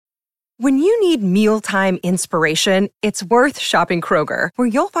When you need mealtime inspiration, it's worth shopping Kroger, where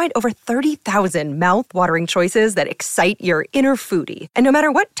you'll find over 30,000 mouth-watering choices that excite your inner foodie. And no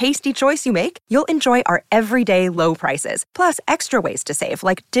matter what tasty choice you make, you'll enjoy our everyday low prices, plus extra ways to save,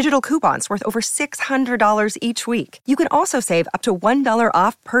 like digital coupons worth over $600 each week. You can also save up to $1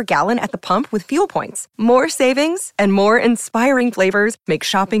 off per gallon at the pump with fuel points. More savings and more inspiring flavors make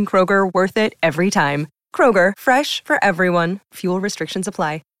shopping Kroger worth it every time. Kroger, fresh for everyone. Fuel restrictions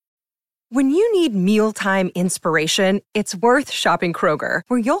apply. When you need mealtime inspiration, it's worth shopping Kroger,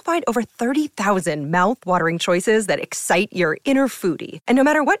 where you'll find over 30,000 mouth-watering choices that excite your inner foodie. And no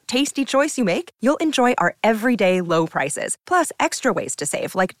matter what tasty choice you make, you'll enjoy our everyday low prices, plus extra ways to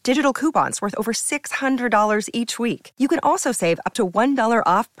save, like digital coupons worth over $600 each week. You can also save up to $1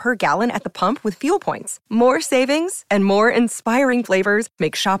 off per gallon at the pump with fuel points. More savings and more inspiring flavors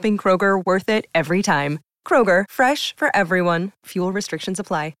make shopping Kroger worth it every time. Kroger, fresh for everyone. Fuel restrictions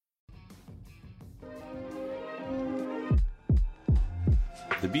apply.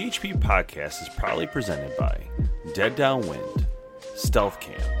 The BHP podcast is proudly presented by Dead Downwind, Stealth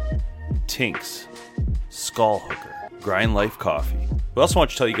Cam, Tinks, Skull Hooker, Grind Life Coffee. We also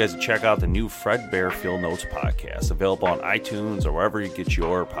want to tell you guys to check out the new Fred Bear Field Notes podcast, available on iTunes or wherever you get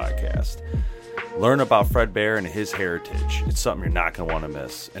your podcast. Learn about Fred Bear and his heritage. It's something you're not going to want to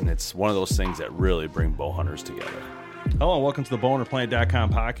miss, and it's one of those things that really bring bow hunters together. Hello and welcome to the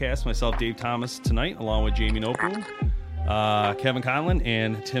bowhunterplanet.com podcast. Myself, Dave Thomas, tonight, along with Jamie Nopel, Kevin Conlon,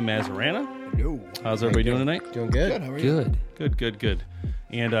 and Tim Mazarana. Hello. How's everybody doing tonight? Doing good. Good. How are you? Good.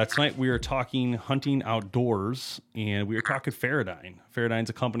 And tonight we are talking hunting outdoors, and we are talking Faradyne. Faradine's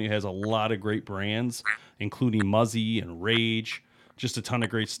a company that has a lot of great brands, including Muzzy and Rage, just a ton of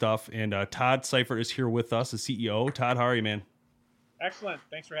great stuff. And Todd Seifert is here with us, the CEO. Todd, how are you, man? Excellent.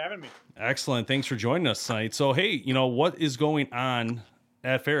 Thanks for having me. Excellent. Thanks for joining us tonight. So, hey, what is going on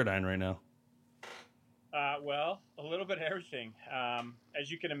at Faradyne right now? Well, a little bit of everything. As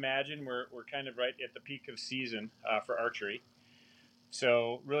you can imagine, we're kind of right at the peak of season for archery.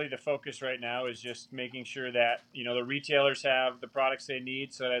 So really the focus right now is just making sure that, the retailers have the products they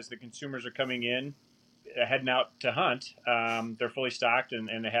need so that as the consumers are coming in, heading out to hunt, they're fully stocked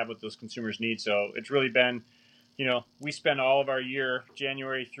and they have what those consumers need. So it's really been, we spend all of our year,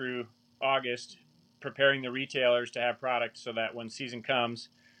 January through August, preparing the retailers to have products so that when season comes,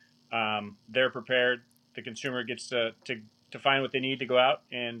 they're prepared. The consumer gets to find what they need to go out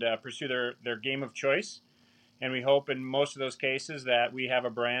and pursue their game of choice. And we hope in most of those cases that we have a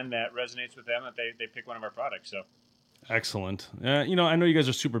brand that resonates with them, that they pick one of our products. So, excellent. I know you guys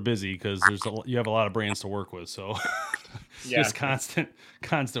are super busy because you have a lot of brands to work with. So it's just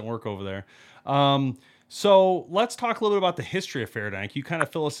constant work over there. So let's talk a little bit about the history of Faradyne. Can you kind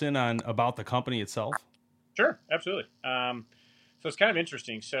of fill us in on about the company itself? Sure, absolutely. So it's kind of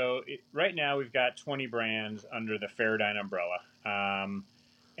interesting. So right now we've got 20 brands under the Faradyne umbrella.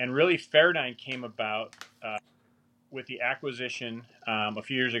 And really Faradyne came about with the acquisition a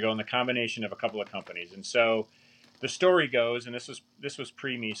few years ago and the combination of a couple of companies. And so the story goes, and this was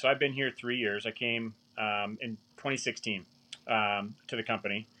pre me. So I've been here 3 years. I came in 2016 to the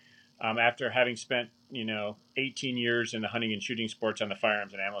company after having spent 18 years in the hunting and shooting sports on the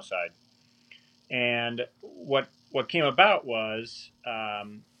firearms and ammo side. And what came about was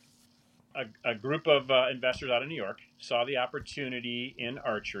a group of investors out of New York saw the opportunity in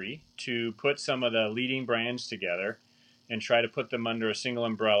archery to put some of the leading brands together and try to put them under a single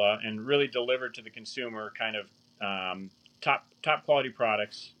umbrella and really deliver to the consumer kind of top quality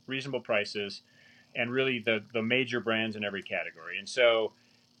products, reasonable prices, and really the major brands in every category. And so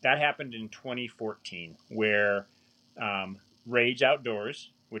that happened in 2014, where Rage Outdoors,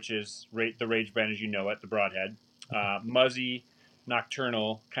 which is the Rage brand as you know it, the Broadhead, Muzzy,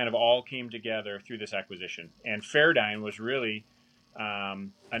 Nocturnal, kind of all came together through this acquisition. And Faradyne was really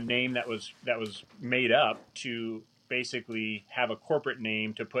a name that was made up to basically have a corporate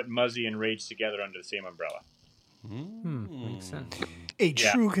name to put Muzzy and Rage together under the same umbrella. Makes sense. A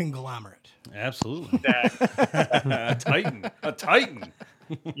true conglomerate. Absolutely. That, A titan.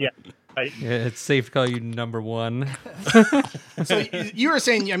 yeah. Yeah, it's safe to call you number one. So you were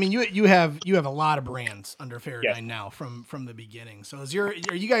saying, I mean, you have a lot of brands under Faradyne Yes. now from the beginning. So are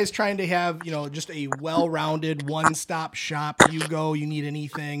you guys trying to have, just a well-rounded one-stop shop? You need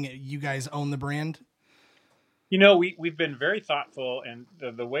anything, you guys own the brand? We've been very thoughtful, and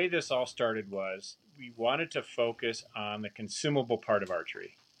the way this all started was we wanted to focus on the consumable part of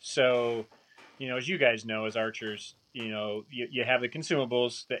archery. So, as you guys know, as archers, you have the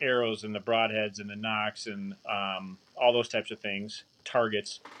consumables, the arrows and the broadheads and the nocks and all those types of things,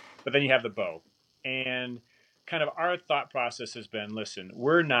 targets, but then you have the bow. And kind of our thought process has been, listen,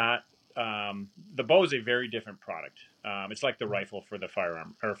 we're not the bow is a very different product. It's like the rifle for the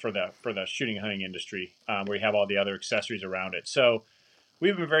firearm or for the shooting and hunting industry, where you have all the other accessories around it. So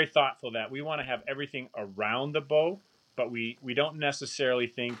we've been very thoughtful that we want to have everything around the bow, but we don't necessarily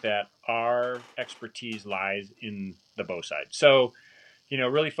think that our expertise lies in the bow side. So,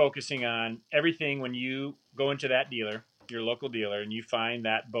 really focusing on everything when you go into that dealer, your local dealer, and you find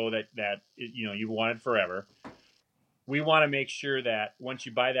that bow that you've wanted forever. We want to make sure that once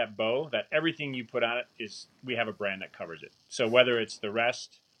you buy that bow, that everything you put on it we have a brand that covers it. So whether it's the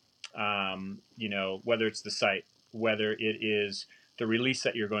rest, whether it's the sight, whether it is the release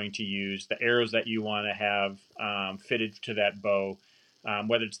that you're going to use, the arrows that you want to have fitted to that bow,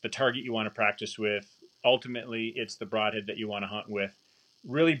 whether it's the target you want to practice with, ultimately it's the broadhead that you want to hunt with.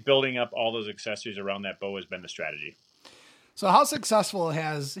 Really building up all those accessories around that bow has been the strategy. So how successful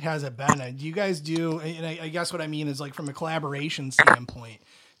has it been? Do you guys and I guess what I mean is like from a collaboration standpoint,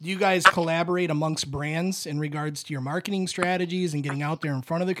 do you guys collaborate amongst brands in regards to your marketing strategies and getting out there in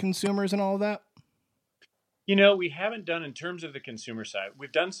front of the consumers and all of that? We haven't done in terms of the consumer side.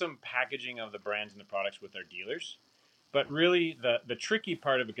 We've done some packaging of the brands and the products with our dealers, but really the tricky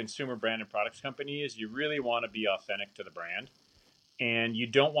part of a consumer brand and products company is you really want to be authentic to the brand and you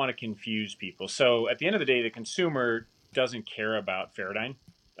don't want to confuse people. So at the end of the day, the consumer doesn't care about Feradyne.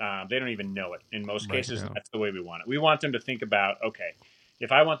 They don't even know it. In most cases, that's the way we want it. We want them to think about, okay,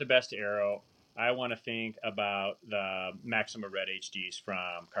 if I want the best arrow, I want to think about the Maxima Red HDs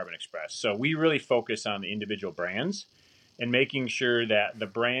from Carbon Express. So we really focus on the individual brands and making sure that the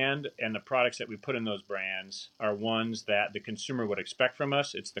brand and the products that we put in those brands are ones that the consumer would expect from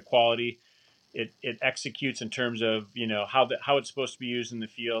us. It's the quality. It executes in terms of, how it's supposed to be used in the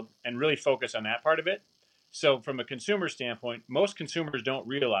field, and really focus on that part of it. So from a consumer standpoint, most consumers don't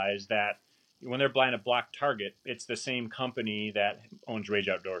realize that when they're buying a Black Target, it's the same company that owns Rage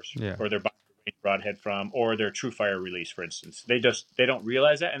Outdoors, or they're buying a broadhead from, or their TrueFire release, for instance. They don't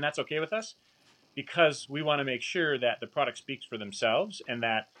realize that, and that's okay with us because we want to make sure that the product speaks for themselves, and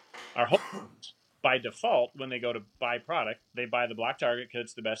that our homeowners, by default, when they go to buy product, they buy the Black Target because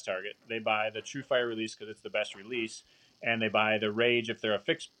it's the best target. They buy the TrueFire release because it's the best release. And they buy the Rage if they're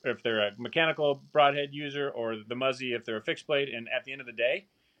a mechanical broadhead user, or the Muzzy if they're a fixed blade. And at the end of the day,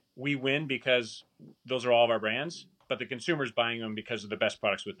 we win because those are all of our brands, but the consumer's buying them because of the best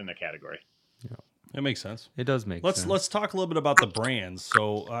products within the category. Yeah, it makes sense. It does make sense. Let's talk a little bit about the brands.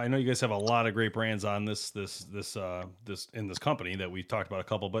 So I know you guys have a lot of great brands on this in this company that we've talked about a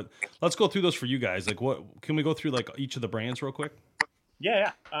couple, but let's go through those for you guys. Like, what can we go through like each of the brands real quick?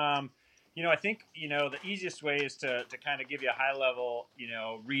 Yeah. I think, the easiest way is to kind of give you a high level,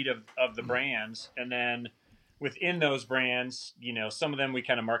 read of the brands. And then within those brands, some of them we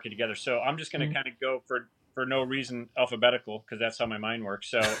kind of market together. So I'm just going to kind of go for no reason alphabetical, because that's how my mind works.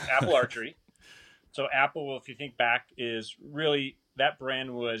 So Apple Archery. So Apple, if you think back, is really, that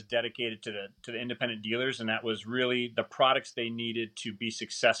brand was dedicated to the independent dealers. And that was really the products they needed to be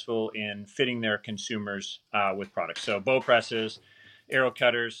successful in fitting their consumers with products. So bow presses, arrow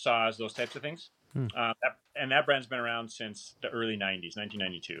cutters, saws, those types of things. That brand's been around since the early 90s,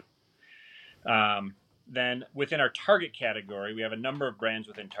 1992. Then within our target category, we have a number of brands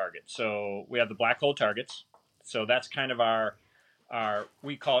within Target. So we have the Black Hole Targets. So that's kind of our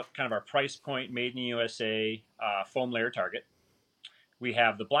we call it kind of our price point, made in the USA foam layer target. We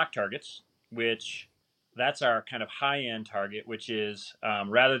have the Black Targets, which that's our kind of high-end target, which is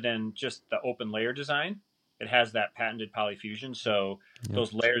rather than just the open layer design, it has that patented polyfusion, so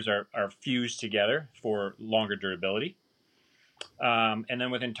those layers are fused together for longer durability. And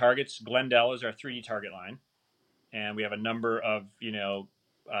then within targets, Glendale is our 3D target line, and we have a number of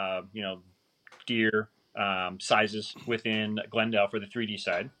deer sizes within Glendale for the 3D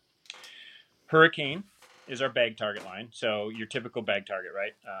side. Hurricane is our bag target line, so your typical bag target,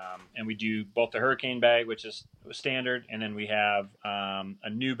 right? And we do both the Hurricane bag, which is standard, and then we have a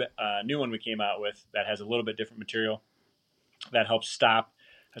new one we came out with that has a little bit different material that helps stop.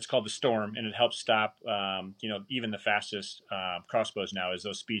 It's called the Storm, and it helps stop even the fastest crossbows now as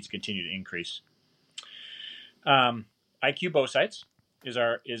those speeds continue to increase. IQ Bow Sights is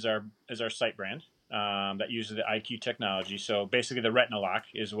our sight brand that uses the IQ technology. So basically, the Retina Lock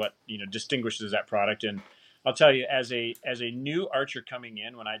is what distinguishes that product. And I'll tell you, as a new archer coming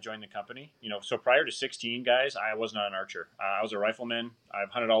in when I joined the company, so prior to 16 guys, I was not an archer. I was a rifleman.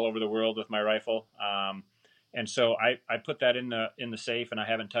 I've hunted all over the world with my rifle, and so I put that in the safe, and I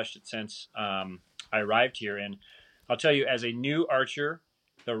haven't touched it since I arrived here. And I'll tell you, as a new archer,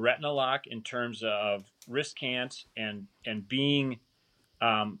 the Retina Lock in terms of riskant and being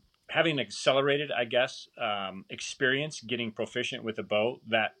having an accelerated, I guess, experience getting proficient with a bow,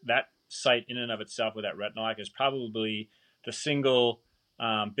 that sight in and of itself with that retinal lock is probably the single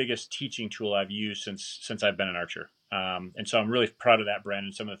biggest teaching tool I've used since I've been an archer. And so I'm really proud of that brand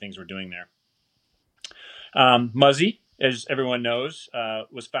and some of the things we're doing there. Muzzy, as everyone knows,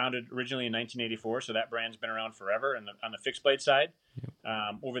 was founded originally in 1984, so that brand's been around forever. And on the fixed blade side,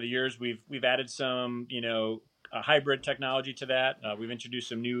 over the years, we've added some, hybrid technology to that. We've introduced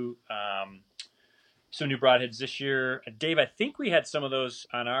some new broadheads this year. Dave, I think we had some of those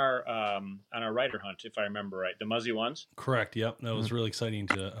on our rider hunt, if I remember right, the Muzzy ones. Correct. Yep, that was really exciting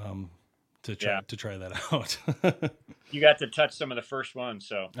to try that out. You got to touch some of the first ones,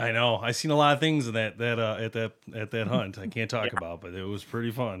 so I know I seen a lot of things at that hunt. I can't talk about, but it was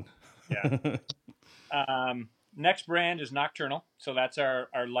pretty fun. Yeah. Next brand is Nocturnal, so that's our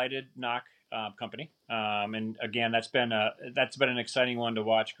lighted knock company, and again, that's been an exciting one to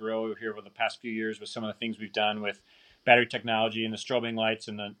watch grow here over the past few years with some of the things we've done with battery technology and the strobing lights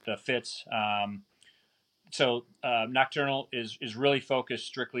and the fits. So Nocturnal is really focused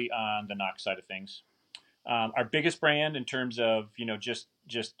strictly on the knock side of things. Our biggest brand in terms of just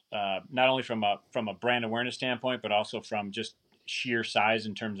not only from a brand awareness standpoint, but also from just sheer size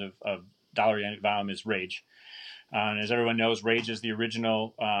in terms of dollar unit volume is Rage. And as everyone knows, Rage is the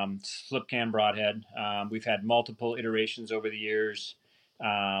original slip can broadhead. We've had multiple iterations over the years.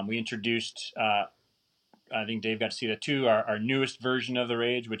 We introduced, I think Dave got to see that too, our newest version of the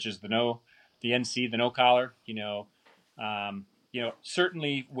Rage, which is the NC, the no collar.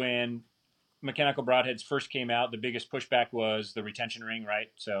 Certainly when mechanical broadheads first came out, the biggest pushback was the retention ring,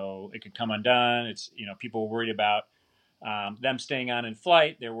 right? So it could come undone. It's people were worried about them staying on in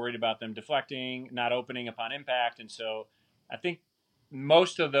flight. They're worried about them deflecting, not opening upon impact. And so I think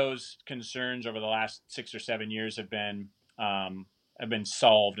most of those concerns over the last 6 or 7 years have been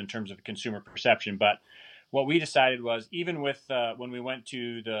solved in terms of consumer perception. But what we decided was, even with when we went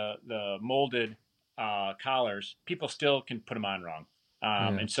to the molded collars, people still can put them on wrong.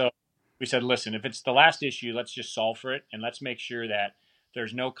 And so we said, listen, if it's the last issue, let's just solve for it. And let's make sure that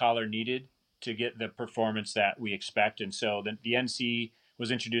there's no collar needed to get the performance that we expect. And so the NC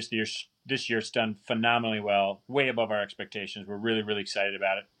was introduced this year. It's done phenomenally well, way above our expectations. We're really, really excited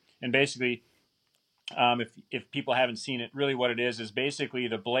about it. And basically, if people haven't seen it, really what it is basically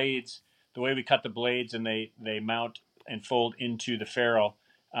the blades, the way we cut the blades and they mount and fold into the ferrule,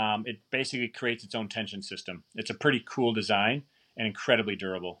 it basically creates its own tension system. It's a pretty cool design and incredibly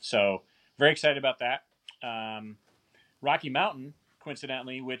durable. So very excited about that. Rocky Mountain,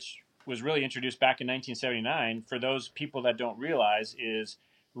 coincidentally, which was really introduced back in 1979, for those people that don't realize, is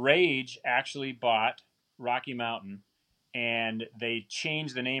Rage actually bought Rocky Mountain and they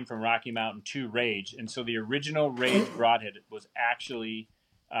changed the name from Rocky Mountain to Rage. And so the original Rage broadhead was actually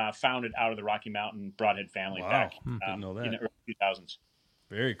founded out of the Rocky Mountain broadhead family back didn't know that. in the early 2000s.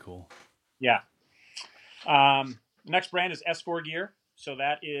 Very cool. Yeah. Next brand is S4 Gear. So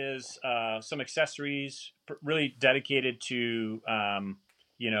that is some accessories really dedicated to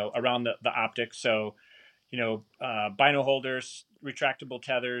around the optics. So, bino holders, retractable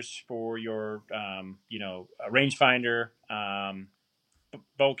tethers for your, rangefinder,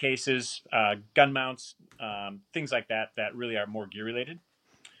 bow cases, gun mounts, things like that really are more gear related.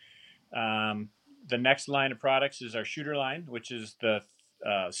 The next line of products is our shooter line, which is the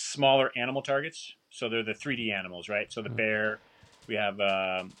smaller animal targets. So they're the 3D animals, right? So the bear, we have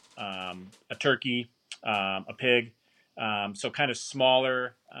a turkey, a pig. So kind of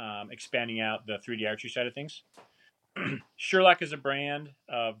smaller, expanding out the 3D archery side of things. Sherlock is a brand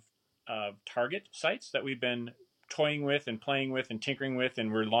of target sights that we've been toying with and playing with and tinkering with,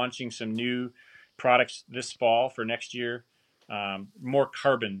 and we're launching some new products this fall for next year, more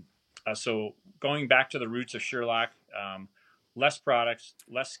carbon. So going back to the roots of Sherlock, less products,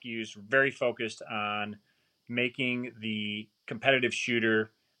 less SKUs, very focused on making the competitive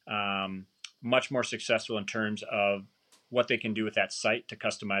shooter much more successful in terms of what they can do with that sight to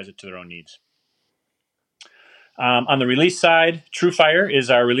customize it to their own needs. On the release side, TrueFire is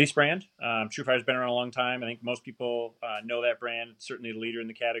our release brand. TrueFire's been around a long time. I think most people know that brand. It's certainly the leader in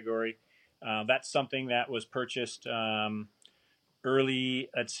the category. That's something that was purchased early.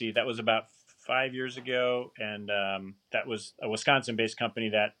 That was about 5 years ago, and that was a Wisconsin-based company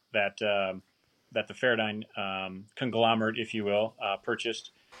that the Feradyne conglomerate, if you will,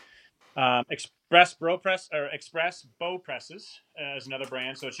 purchased. Express Bow Presses is another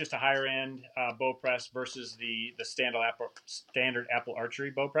brand, so it's just a higher end bow press versus the standard Apple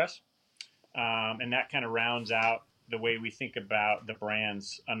archery bow press, and that kind of rounds out the way we think about the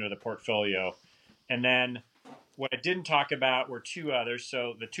brands under the portfolio. And then what I didn't talk about were two others.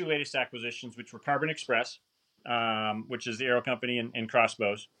 So the two latest acquisitions, which were Carbon Express, which is the arrow company and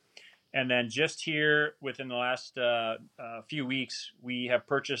crossbows, And then just here within the last few weeks, we have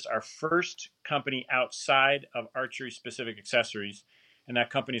purchased our first company outside of archery-specific accessories, and that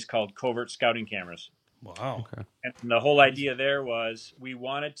company is called Covert Scouting Cameras. Wow. Okay. And the whole idea there was we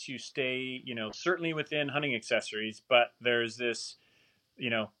wanted to stay, certainly within hunting accessories, but there's this,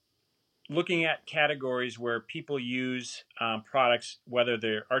 looking at categories where people use products, whether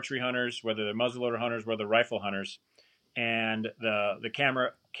they're archery hunters, whether they're muzzleloader hunters, whether they're rifle hunters. And the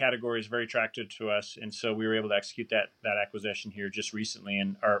camera category is very attractive to us, and so we were able to execute that acquisition here just recently,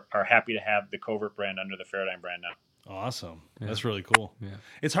 and are happy to have the Covert brand under the Feradyne brand now. Awesome. Yeah. That's really cool. Yeah.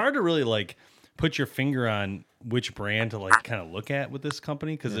 It's hard to really put your finger on which brand to kind of look at with this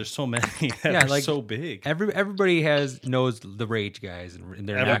company because there's so many that are so big. Everybody knows the Rage guys, and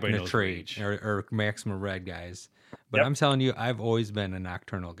they're not going to trade Rage. or Maximum Red guys. But Yep. I'm telling you, I've always been a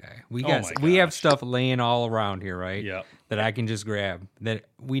Nocturnal guy. We my have gosh. stuff laying all around here, right? Yep. That I can just grab. That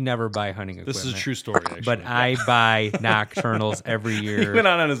we never buy hunting equipment. This is a true story, actually. But I buy Nocturnals every He year. went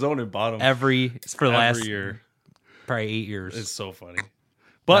on his own and bought them For the last year. probably 8 years. It's so funny.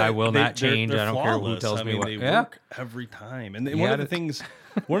 But I will not change. They're I don't care who flawless. tells me what. They Yeah. work every time. And You one of the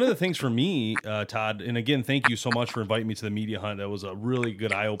gotta- things for me, Todd, and again, thank you so much for inviting me to the media hunt. That was a really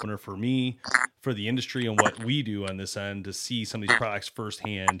good eye opener for me, for the industry, and what we do on this end to see some of these products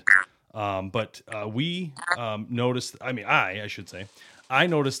firsthand. But we noticed. I should say, I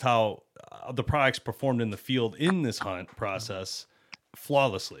noticed how the products performed in the field in this hunt process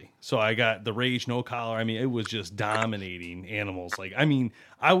flawlessly. So I got the Rage no collar. It was just dominating animals.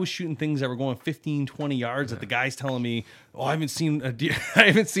 I was shooting things that were going 15, 20 yards that the guy's telling me, oh, I haven't seen a deer. I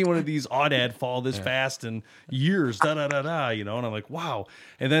haven't seen one of these aoudad fall this fast in years, and I'm like, wow.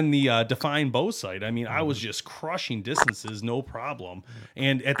 And then the Define bow sight, I was just crushing distances, no problem.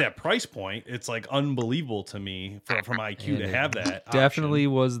 And at that price point, it's unbelievable to me from IQ to have that option. Definitely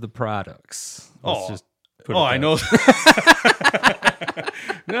was the products. Let's just put it I that know. way.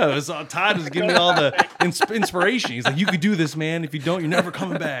 No, it was, Todd was giving me all the inspiration. He's like, "You could do this, man. If you don't, you're never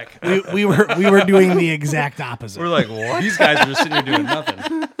coming back." We were doing the exact opposite. We're like, "What?" These guys are just sitting here doing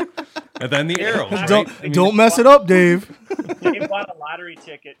nothing. And then the arrows. Right? Don't mess it up, Dave. He bought a lottery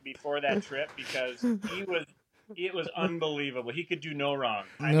ticket before that trip because it was unbelievable. He could do no wrong.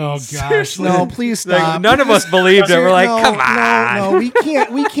 Oh gosh, no! Please stop. None of us believed it. We're like, No, come on. No,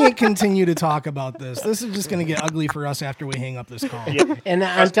 we can't continue to talk about this. This is just going to get ugly for us after we hang up this call. And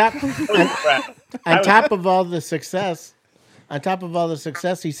on top of all the success,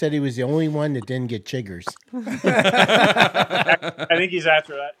 he said he was the only one that didn't get chiggers. I think he's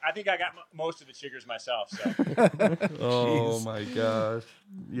after that. I think I got most of the chiggers myself. So Oh my gosh.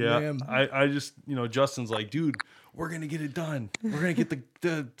 Yeah. Man. I just, Justin's like, dude, we're going to get it done. We're going to get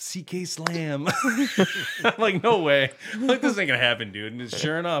the CK Slam. I'm like, no way. I'm like, this ain't going to happen, dude. And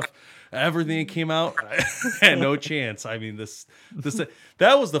sure enough, everything that came out, I had no chance. That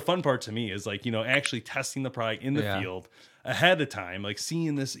was the fun part to me is actually testing the product in the field ahead of time,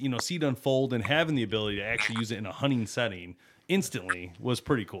 seeing this, see it unfold and having the ability to actually use it in a hunting setting instantly was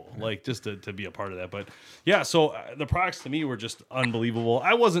pretty cool. Just to be a part of that. But yeah, so the products to me were just unbelievable.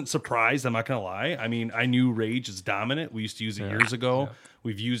 I wasn't surprised. I'm not going to lie. I knew Rage is dominant. We used to use it years ago. Yeah.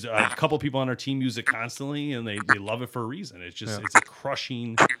 We've used a couple people on our team use it constantly and they love it for a reason. It's just, it's a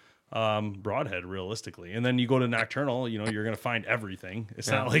crushing broadhead realistically. And then you go to Nocturnal, you're going to find everything. It's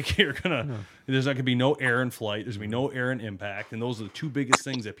not like there's not going to be no air in flight. There's going to be no air in impact. And those are the two biggest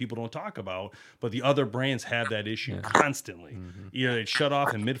things that people don't talk about. But the other brands have that issue constantly. Either they shut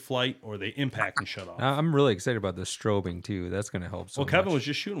off in mid-flight or they impact and shut off. I'm really excited about the strobing too. That's going to help so Kevin much. was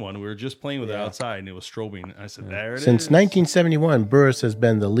just shooting one. We were just playing with it outside and it was strobing. I said, there it is. Since 1971, Burris has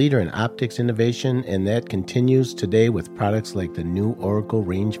been the leader in optics innovation, and that continues today with products like the new Oracle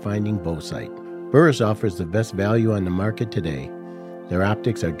range-finding bow sight. Burris offers the best value on the market today. Their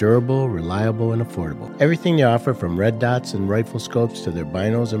optics are durable, reliable, and affordable. Everything they offer, from red dots and rifle scopes to their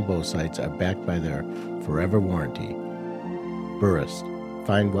binos and bow sights, are backed by their forever warranty. Burris,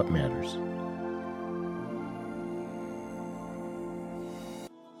 find what matters.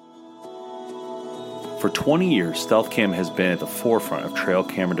 For 20 years, StealthCam has been at the forefront of trail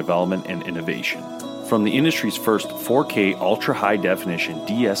camera development and innovation. From the industry's first 4K ultra-high definition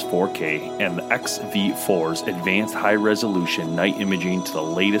DS4K and the XV4's advanced high-resolution night imaging to the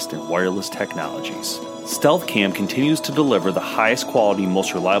latest in wireless technologies, StealthCam continues to deliver the highest quality,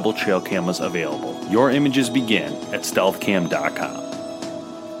 most reliable trail cameras available. Your images begin at stealthcam.com.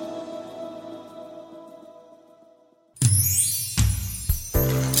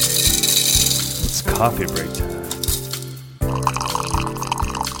 It's coffee break time.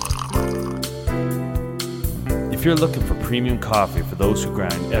 If If you're looking for premium coffee for those who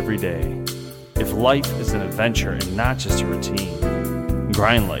grind every day, if life is an adventure and not just a routine,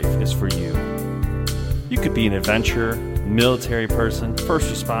 Grind Life is for you. You could be an adventurer, military person,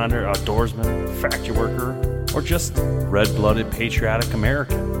 first responder, outdoorsman, factory worker, or just red-blooded patriotic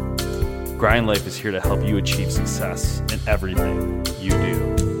American. Grind Life is here to help you achieve success in everything you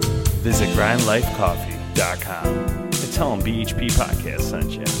do. Visit grindlifecoffee.com and tell them BHP Podcast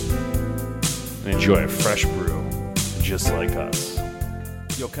sent you. And enjoy a fresh brew just like us.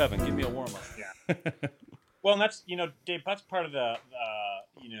 Yo, Kevin, give me a warm-up. Yeah. Well, and that's, Dave, that's part of the,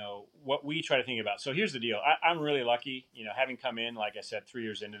 what we try to think about. So here's the deal. I'm really lucky, having come in, like I said, 3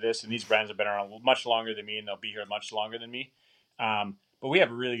 years into this, and these brands have been around much longer than me, and they'll be here much longer than me. But we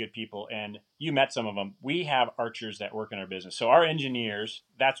have really good people, and you met some of them. We have archers that work in our business. So our engineers,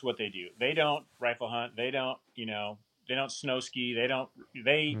 that's what they do. They don't rifle hunt. They don't, they don't snow ski.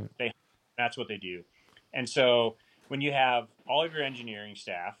 That's what they do. And so when you have all of your engineering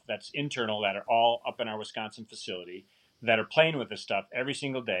staff that's internal, that are all up in our Wisconsin facility, that are playing with this stuff every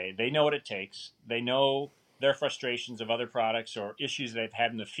single day, they know what it takes. They know their frustrations of other products or issues they've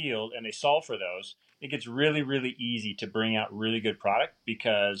had in the field, and they solve for those. It gets really, really easy to bring out really good product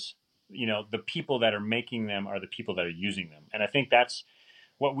because, the people that are making them are the people that are using them. And I think that's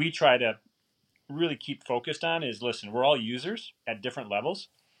what we try to really keep focused on is, listen, we're all users at different levels.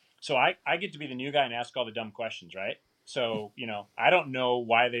 So I get to be the new guy and ask all the dumb questions, right? So, I don't know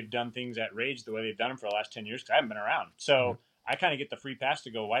why they've done things at Rage the way they've done them for the last 10 years because I haven't been around. So I kind of get the free pass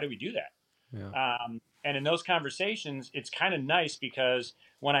to go, why do we do that? Yeah. And in those conversations, it's kind of nice because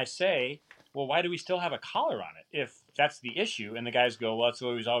when I say, well, why do we still have a collar on it if that's the issue? And the guys go, well, that's the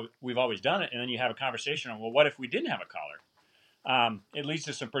way we've always done it. And then you have a conversation on, well, what if we didn't have a collar? It leads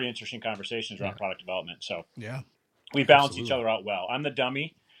to some pretty interesting conversations around product development. So Yeah. we balance each other out well. I'm the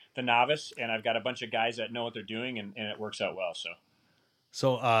dummy, the novice, and I've got a bunch of guys that know what they're doing, and it works out well.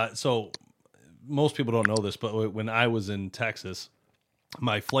 So most people don't know this, but when I was in Texas,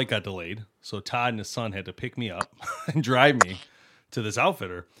 my flight got delayed. So Todd and his son had to pick me up and drive me to this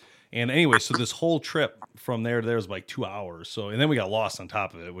outfitter. And anyway, so this whole trip from there to there was like 2 hours. So, and then we got lost on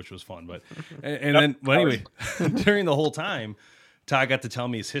top of it, which was fun. But, anyway, during the whole time, Todd got to tell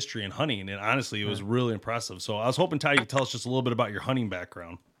me his history in hunting. And honestly, it was really impressive. So I was hoping, Todd, you could tell us just a little bit about your hunting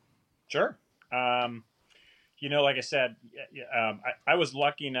background. Sure. Like I said, I was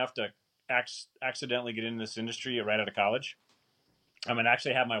lucky enough to accidentally get into this industry right out of college. And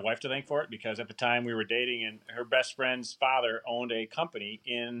actually have my wife to thank for it because at the time we were dating and her best friend's father owned a company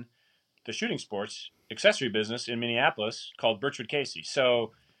in the shooting sports accessory business in Minneapolis called Birchwood Casey.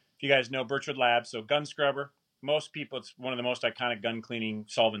 So if you guys know Birchwood Labs, so gun scrubber, most people, it's one of the most iconic gun cleaning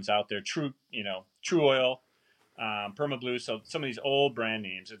solvents out there. True Oil, Permablue. So some of these old brand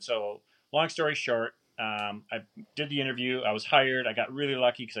names. And so long story short, I did the interview. I was hired. I got really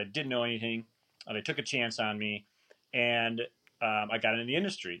lucky because I didn't know anything. They took a chance on me and I got into the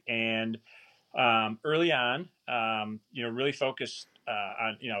industry. And early on, really focused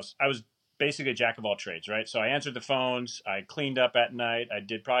on, I was basically a jack of all trades, right? So I answered the phones, I cleaned up at night, I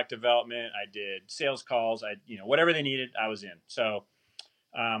did product development, I did sales calls, whatever they needed, I was in. So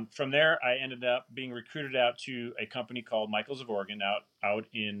from there, I ended up being recruited out to a company called Michaels of Oregon out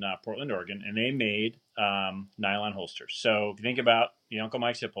in Portland, Oregon, and they made nylon holsters. So if you think about the Uncle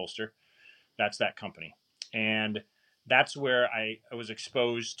Mike's hip holster, that's that company. And that's where I was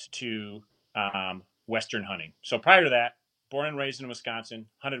exposed to Western hunting. So prior to that, born and raised in Wisconsin,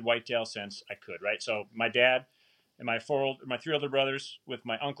 hunted whitetail since I could, right? So my dad and my 3 older brothers with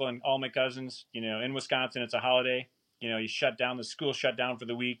my uncle and all my cousins, in Wisconsin, it's a holiday. You shut down, the school shut down for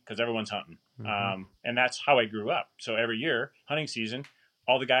the week because everyone's hunting. Mm-hmm. And that's how I grew up. So every year, hunting season,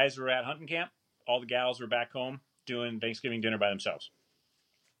 all the guys were at hunting camp. All the gals were back home doing Thanksgiving dinner by themselves.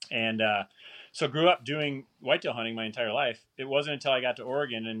 And so grew up doing whitetail hunting my entire life. It wasn't until I got to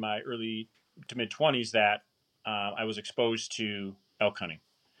Oregon in my early to mid 20s that I was exposed to elk hunting.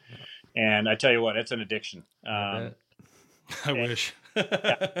 And I tell you what, it's an addiction. I wish.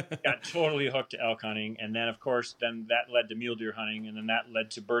 got totally hooked to elk hunting. And then, of course, that led to mule deer hunting. And then that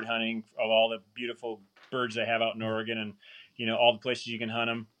led to bird hunting of all the beautiful birds they have out in Oregon and, all the places you can hunt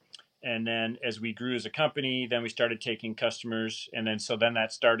them. And then as we grew as a company, then we started taking customers. And then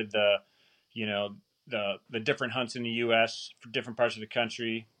that started the different hunts in the U.S. for different parts of the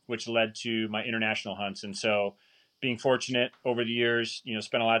country, which led to my international hunts. And so being fortunate over the years,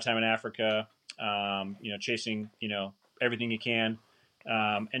 spent a lot of time in Africa, chasing, everything you can.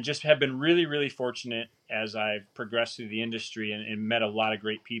 And just have been really, really fortunate as I've progressed through the industry and met a lot of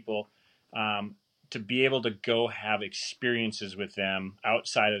great people to be able to go have experiences with them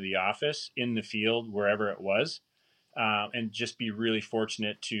outside of the office, in the field, wherever it was. and just be really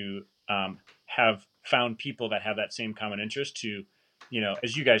fortunate to have found people that have that same common interest to,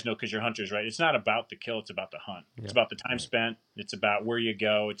 as you guys know, because you're hunters, right? It's not about the kill. It's about the hunt. Yeah. It's about the time spent. It's about where you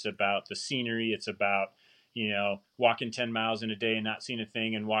go. It's about the scenery. It's about, walking 10 miles in a day and not seeing a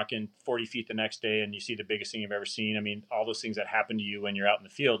thing, and walking 40 feet the next day and you see the biggest thing you've ever seen. I mean, all those things that happen to you when you're out in the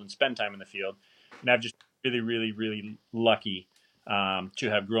field and spend time in the field. And I've just really, really, really lucky to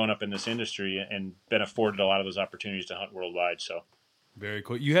have grown up in this industry and been afforded a lot of those opportunities to hunt worldwide. So very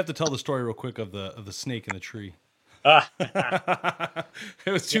cool. You have to tell the story real quick of the snake in the tree.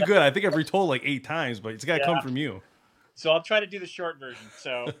 It was too good. I think I've retold like 8 times, but it's got to come from you. So I'll try to do the short version.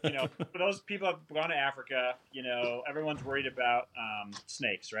 So, for those people who have gone to Africa, everyone's worried about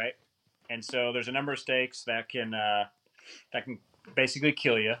snakes, right? And so there's a number of snakes that can basically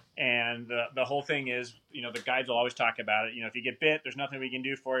kill you. And the whole thing is, the guides will always talk about it. If you get bit, there's nothing we can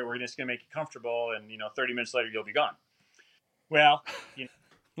do for you. We're just going to make you comfortable. And, 30 minutes later, you'll be gone. Well,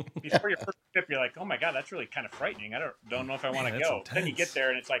 before your first trip, you're like, oh my God, that's really kind of frightening. I don't know if I want to go. Intense. Then you get there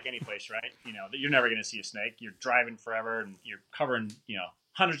and it's like any place, right? You're never going to see a snake. You're driving forever and you're covering,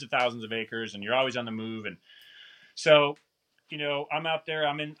 hundreds of thousands of acres and you're always on the move. And so, I'm out there,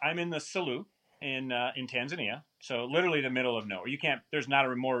 I'm in the Selous in Tanzania. So literally the middle of nowhere. There's not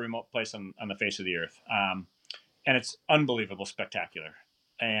a more remote place on the face of the earth. And it's unbelievable, spectacular.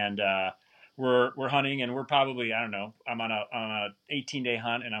 And, we're hunting and we're probably, I don't know, I'm on a 18-day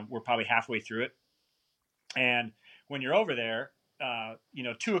hunt and we're probably halfway through it. And when you're over there,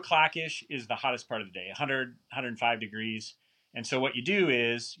 2 o'clock-ish is the hottest part of the day, 100, 105 degrees. And so what you do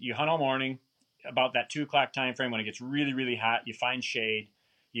is you hunt all morning about that 2 o'clock time frame. When it gets really, really hot, you find shade,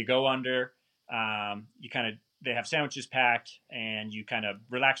 you go under, they have sandwiches packed and you kind of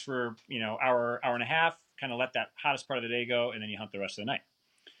relax for, hour and a half, kind of let that hottest part of the day go. And then you hunt the rest of the night.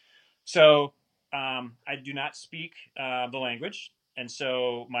 So I do not speak the language. And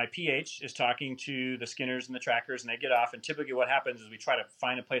so my PH is talking to the skinners and the trackers, and they get off. And typically what happens is we try to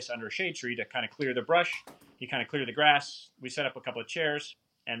find a place under a shade tree to kind of clear the brush. You kind of clear the grass. We set up a couple of chairs,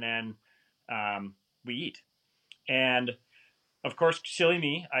 and then we eat. And, of course, silly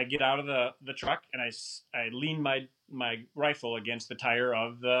me, I get out of the truck, and I lean my rifle against the tire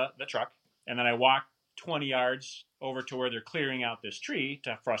of the truck, and then I walk 20 yards over to where they're clearing out this tree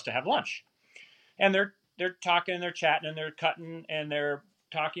for us to have lunch. And they're talking, they're chatting, and they're cutting, and they're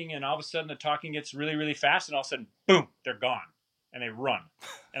talking, and all of a sudden the talking gets really, really fast, and all of a sudden, boom, they're gone, and they run.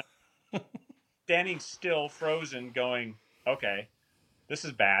 And I'm standing still, frozen, going, okay, this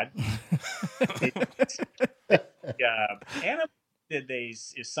is bad. Is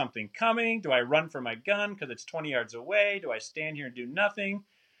something coming? Do I run for my gun because it's 20 yards away? Do I stand here and do nothing?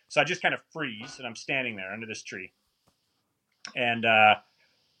 So I just kind of freeze, and I'm standing there under this tree. And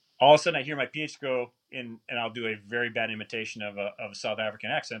all of a sudden, I hear my PH go in, and I'll do a very bad imitation of a South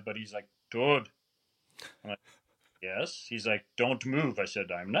African accent, but he's like, dude. I'm like, yes. He's like, don't move. I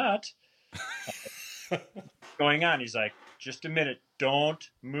said, I'm not. Going on. He's like, just a minute. Don't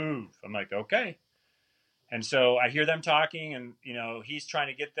move. I'm like, okay. And so I hear them talking, and, he's trying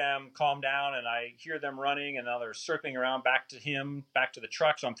to get them calmed down, and I hear them running, and now they're circling around back to the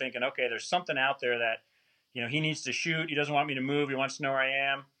truck. So I'm thinking, okay, there's something out there that, he needs to shoot. He doesn't want me to move. He wants to know where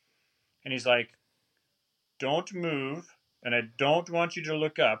I am. And he's like, don't move, and I don't want you to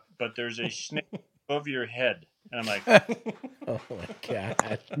look up, but there's a snake above your head. And I'm like, oh, my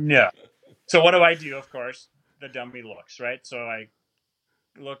God. No. So what do I do? Of course, the dummy looks, right? So I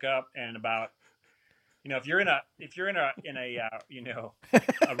look up, and about, if you're in a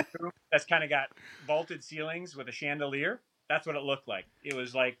room that's kind of got vaulted ceilings with a chandelier, that's what it looked like. It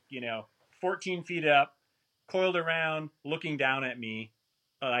was like, 14 feet up, coiled around, looking down at me,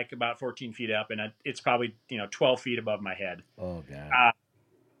 like about 14 feet up, and it's probably 12 feet above my head. Oh God!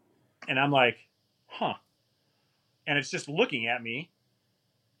 And I'm like, huh? And it's just looking at me,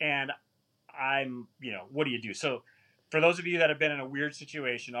 and I'm, what do you do? So, for those of you that have been in a weird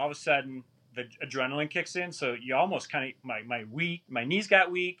situation, all of a sudden the adrenaline kicks in. So you almost kind of my knees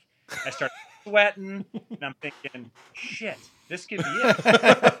got weak. I started sweating, and I'm thinking, shit, this could be it.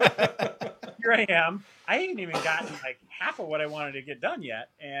 Here I am. I ain't even gotten like half of what I wanted to get done yet,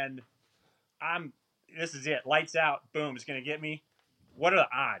 and this is it. Lights out. Boom. It's gonna get me. What are the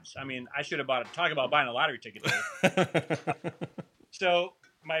odds? I mean, I should have talk about buying a lottery ticket there. So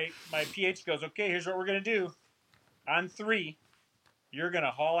my PH goes, okay, here's what we're gonna do. On 3, you're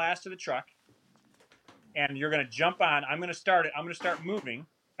gonna haul ass to the truck, and you're gonna jump on. I'm gonna start it. I'm gonna start moving.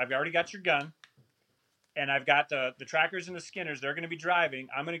 I've already got your gun, and I've got the trackers and the skinners. They're gonna be driving.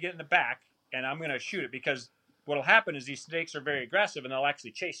 I'm gonna get in the back, and I'm going to shoot it, because what'll happen is these snakes are very aggressive and they'll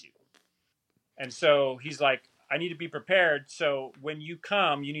actually chase you. And so he's like, I need to be prepared. So when you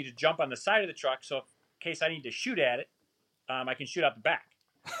come, you need to jump on the side of the truck. So in case I need to shoot at it, I can shoot out the back.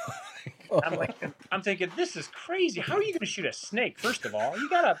 I'm thinking, this is crazy. How are you going to shoot a snake? First of all, you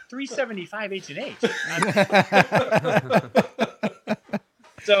got a 375 H&H.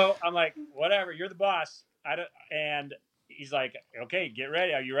 So I'm like, whatever, you're the boss. And he's like, okay, get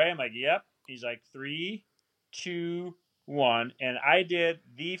ready. Are you ready? I'm like, yep. He's like, 3, 2, 1. And I did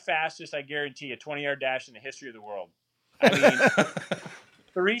the fastest, I guarantee, a 20-yard dash in the history of the world. I mean,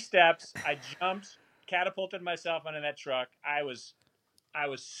 3 steps. I jumped, catapulted myself onto that truck. I was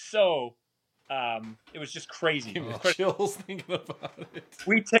so, it was just crazy. Give me chills thinking about it.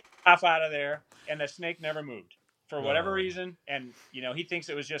 We took off out of there, and the snake never moved for whatever reason. And, he thinks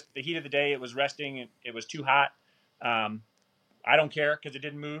it was just the heat of the day. It was resting. And it was too hot. I don't care because it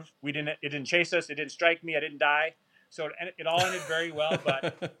didn't move. It didn't chase us. It didn't strike me. I didn't die. So it all ended very well,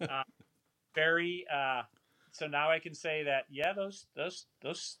 but so now I can say that, yeah, those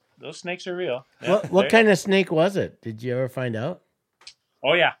snakes are real. Yeah, What kind of snake was it? Did you ever find out?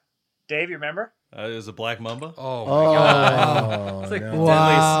 Oh, yeah. Dave, you remember? It was a black mamba. Oh my god! It's like the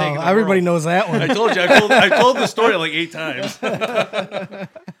deadliest snake in the Everybody world. knows that one. I told you. I told the story like 8 times.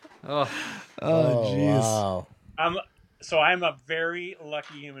 Oh, jeez. Wow. So I'm a very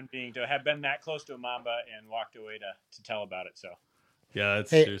lucky human being to have been that close to a mamba and walked away to tell about it. So Yeah, it's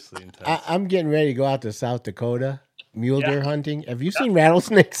Hey, seriously intense. I'm getting ready to go out to South Dakota mule deer Yeah. hunting. Have you seen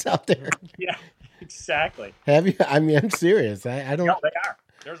rattlesnakes out there? yeah, exactly. Have you? I mean, I'm serious. I don't. No, they are.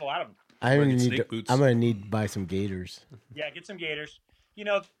 There's a lot of them. I'm Wearing gonna need. snake boots. I'm gonna need to buy some gators. Yeah, get some gators.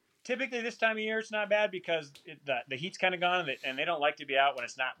 Typically this time of year it's not bad because the heat's kind of gone and they don't like to be out when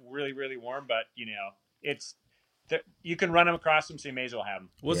it's not really, really warm. But you can run them across them, so you may as well have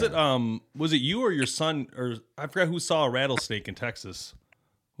them. Was it you or your son, or I forgot who saw a rattlesnake in Texas?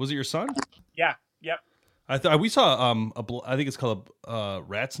 Was it your son? Yeah. Yep. I thought we saw I think it's called a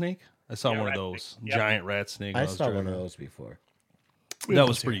rat snake. I saw Yeah, one of rat those snake. Yep. giant rat snake. I when was saw one driving of around. those before. That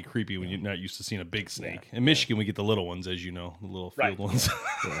was pretty creepy when you're not used to seeing a big snake. In Michigan, we get the little ones, as you know, the little field Right. ones.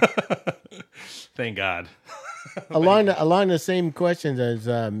 Thank God. Along the same questions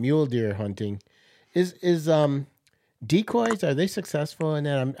as mule deer hunting, is decoys, are they successful in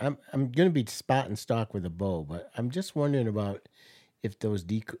that? I'm going to be spot and stock with a bow, but I'm just wondering about if those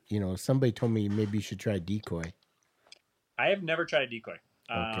somebody told me maybe you should try decoy. I have never tried a decoy.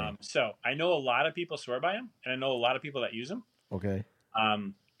 Okay. So I know a lot of people swear by them, and I know a lot of people that use them. Okay.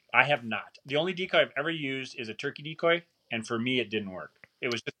 I have not. The only decoy I've ever used is a turkey decoy, and for me, it didn't work. It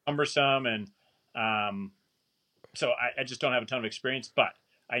was just cumbersome, and so I just don't have a ton of experience. But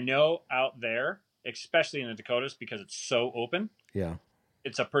I know out there, especially in the Dakotas, because it's so open, Yeah.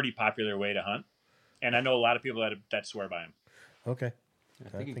 it's a pretty popular way to hunt. And I know a lot of people that swear by them. Okay. I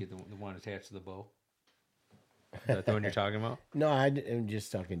think you get the one attached to the bow. Is that the one you're talking about? No, I'm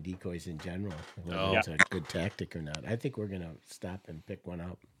just talking decoys in general. Whether it's a good tactic or not. I think we're gonna stop and pick one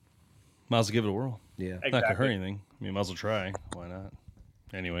up. Might as well give it a whirl. Yeah. Not gonna hurt Exactly. anything. I mean, might as well try. Why not?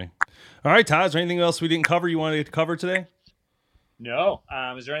 Anyway. All right, Todd, is there anything else we didn't cover you wanted to cover today? No.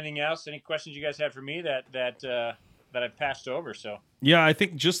 Is there anything else? Any questions you guys have for me that I've passed over? So Yeah, I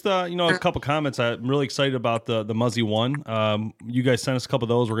think just a couple comments. I'm really excited about the Muzzy one. You guys sent us a couple of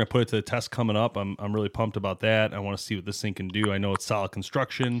those. We're gonna put it to the test coming up. I'm really pumped about that. I want to see what this thing can do. I know it's solid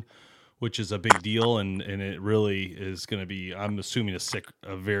construction, which is a big deal, and it really is going to be. I'm assuming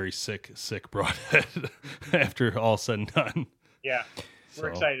a very sick broadhead after all said and done. yeah, we're So-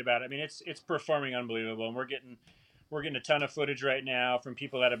 excited about it. I mean, it's performing unbelievable, and we're getting a ton of footage right now from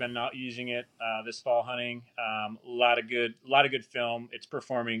people that have been not using it this fall hunting. A lot of good film. It's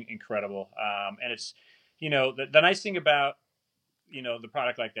performing incredible, and it's the nice thing about the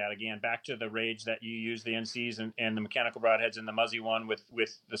product like that, again, back to the Rage that you use, the NCs and the mechanical broadheads, and the Muzzy one with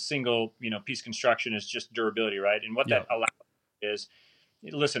the single piece construction is just durability, right? And what that allows is,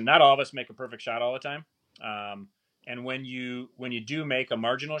 listen, not all of us make a perfect shot all the time, and when you do make a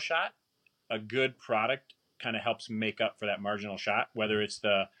marginal shot, a good product kind of helps make up for that marginal shot, whether it's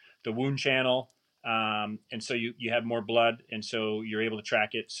the wound channel, and so you have more blood, and so you're able to track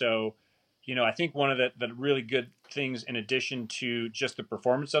it. So I think one of the really good things, in addition to just the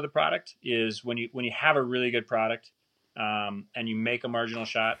performance of the product, is when you have a really good product and you make a marginal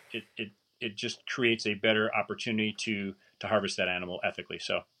shot, it just creates a better opportunity to harvest that animal ethically.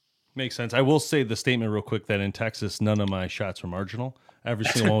 So Makes sense. I will say the statement real quick that in Texas, none of my shots were marginal. Every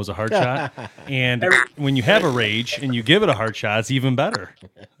single one was a hard shot. And when you have a Rage and you give it a hard shot, it's even better.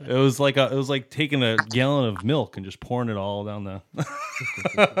 It was like taking a gallon of milk and just pouring it all down the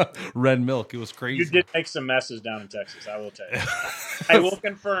red milk. It was crazy. you did make some messes down in Texas, I will tell you. I will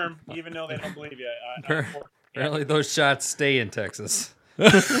confirm, even though they don't believe you. Apparently, those shots stay in Texas.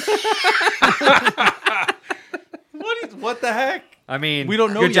 What the heck? I mean, We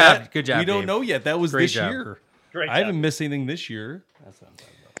don't know good yet. Job. Good job. We don't Dave. know yet. That was Great this job. year. Great I job. haven't missed anything this year. That's what I'm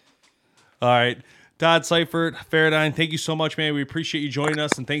talking about. All right. Todd Seifert, Faradyne, thank you so much, man. We appreciate you joining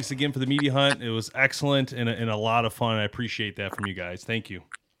us, and thanks again for the media hunt. It was excellent and a lot of fun. I appreciate that from you guys. Thank you.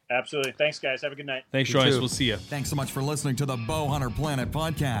 Absolutely. Thanks, guys. Have a good night. Thanks, You joining us. too. We'll see you. Thanks so much for listening to the Bowhunter Planet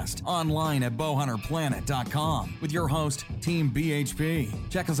podcast, online at bowhunterplanet.com with your host, Team BHP.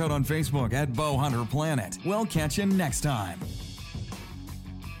 Check us out on Facebook at Bowhunter Planet. We'll catch you next time.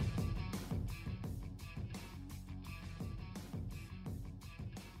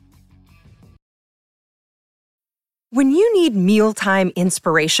 When you need mealtime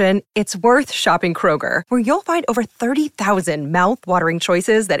inspiration, it's worth shopping Kroger, where you'll find over 30,000 mouth-watering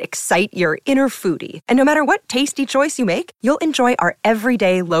choices that excite your inner foodie. And no matter what tasty choice you make, you'll enjoy our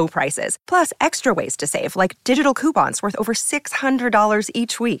everyday low prices, plus extra ways to save, like digital coupons worth over $600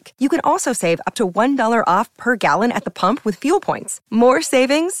 each week. You can also save up to $1 off per gallon at the pump with fuel points. More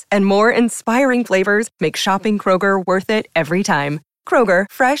savings and more inspiring flavors make shopping Kroger worth it every time. Kroger,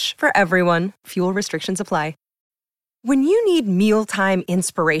 fresh for everyone. Fuel restrictions apply. When you need mealtime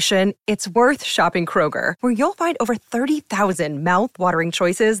inspiration, it's worth shopping Kroger, where you'll find over 30,000 mouth-watering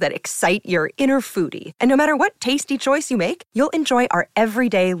choices that excite your inner foodie. And no matter what tasty choice you make, you'll enjoy our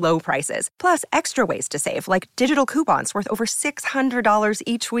everyday low prices, plus extra ways to save, like digital coupons worth over $600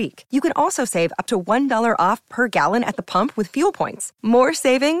 each week. You can also save up to $1 off per gallon at the pump with fuel points. More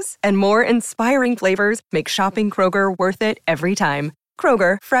savings and more inspiring flavors make shopping Kroger worth it every time.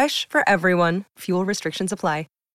 Kroger, fresh for everyone. Fuel restrictions apply.